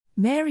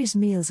Mary's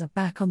Meals are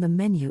back on the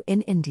menu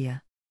in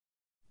India.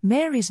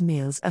 Mary's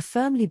Meals are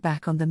firmly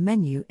back on the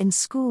menu in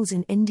schools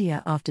in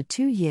India after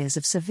 2 years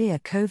of severe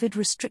COVID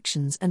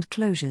restrictions and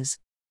closures.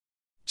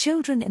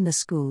 Children in the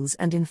schools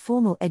and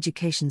informal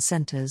education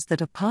centres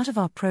that are part of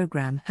our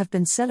program have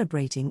been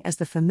celebrating as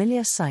the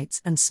familiar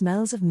sights and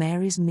smells of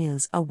Mary's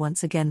Meals are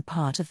once again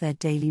part of their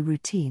daily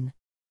routine.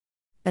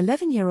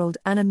 11-year-old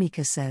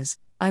Anamika says,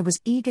 "I was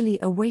eagerly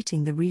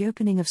awaiting the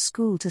reopening of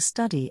school to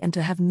study and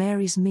to have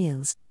Mary's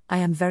Meals. I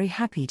am very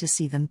happy to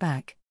see them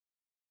back."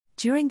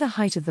 During the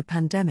height of the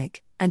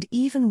pandemic, and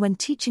even when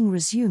teaching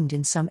resumed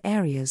in some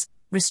areas,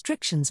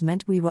 restrictions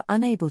meant we were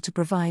unable to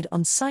provide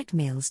on-site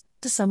meals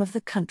to some of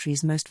the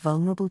country's most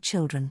vulnerable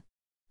children.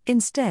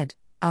 Instead,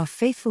 our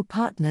faithful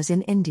partners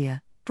in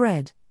India,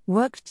 Bread,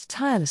 worked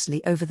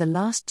tirelessly over the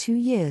last 2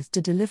 years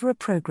to deliver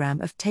a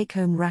program of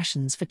take-home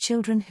rations for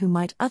children who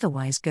might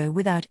otherwise go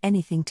without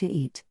anything to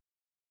eat.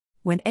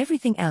 When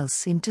everything else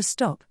seemed to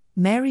stop,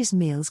 Mary's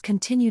Meals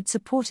continued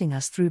supporting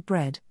us through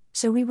Bread,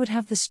 so we would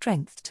have the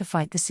strength to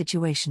fight the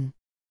situation.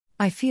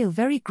 I feel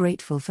very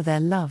grateful for their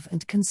love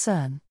and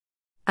concern.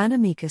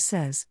 Anamika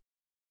says.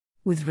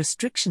 With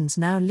restrictions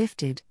now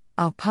lifted,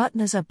 our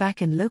partners are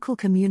back in local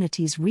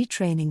communities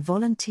retraining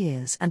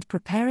volunteers and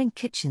preparing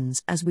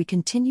kitchens as we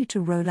continue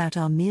to roll out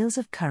our meals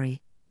of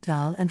curry,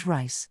 dal and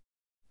rice.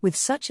 With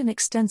such an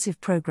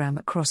extensive program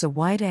across a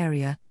wide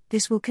area,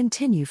 this will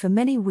continue for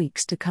many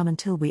weeks to come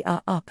until we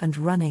are up and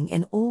running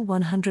in all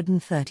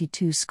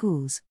 132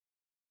 schools.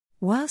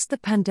 Whilst the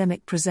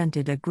pandemic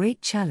presented a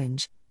great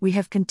challenge, we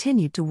have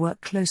continued to work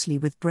closely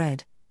with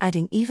Bread,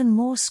 adding even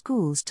more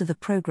schools to the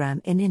program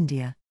in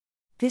India.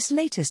 This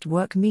latest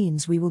work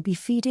means we will be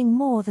feeding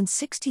more than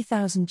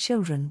 60,000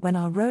 children when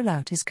our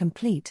rollout is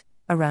complete,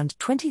 around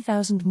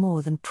 20,000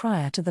 more than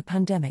prior to the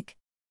pandemic.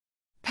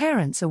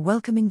 Parents are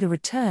welcoming the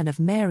return of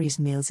Mary's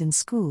Meals in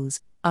schools,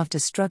 after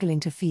struggling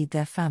to feed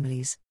their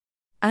families.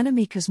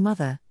 Anamika's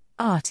mother,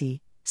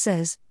 Aarti,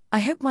 says, "I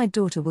hope my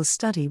daughter will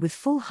study with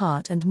full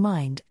heart and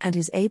mind and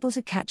is able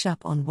to catch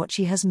up on what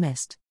she has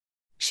missed.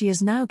 She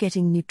is now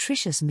getting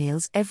nutritious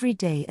meals every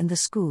day in the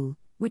school,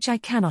 which I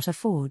cannot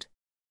afford.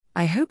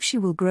 I hope she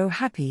will grow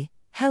happy,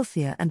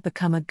 healthier and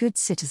become a good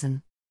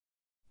citizen."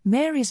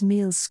 Mary's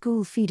Meals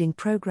school feeding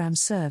program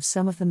serves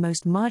some of the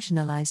most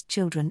marginalized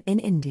children in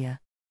India.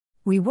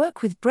 We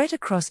work with Bread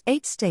across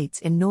 8 states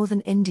in northern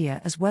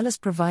India as well as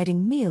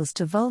providing meals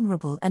to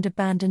vulnerable and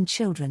abandoned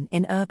children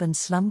in urban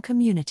slum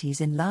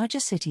communities in larger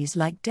cities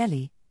like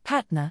Delhi,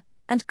 Patna,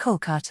 and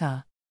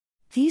Kolkata.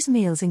 These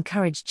meals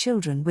encourage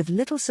children with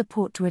little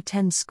support to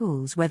attend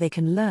schools where they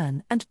can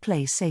learn and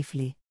play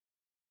safely.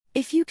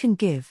 If you can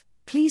give,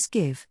 please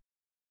give.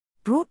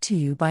 Brought to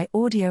you by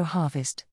Audio Harvest.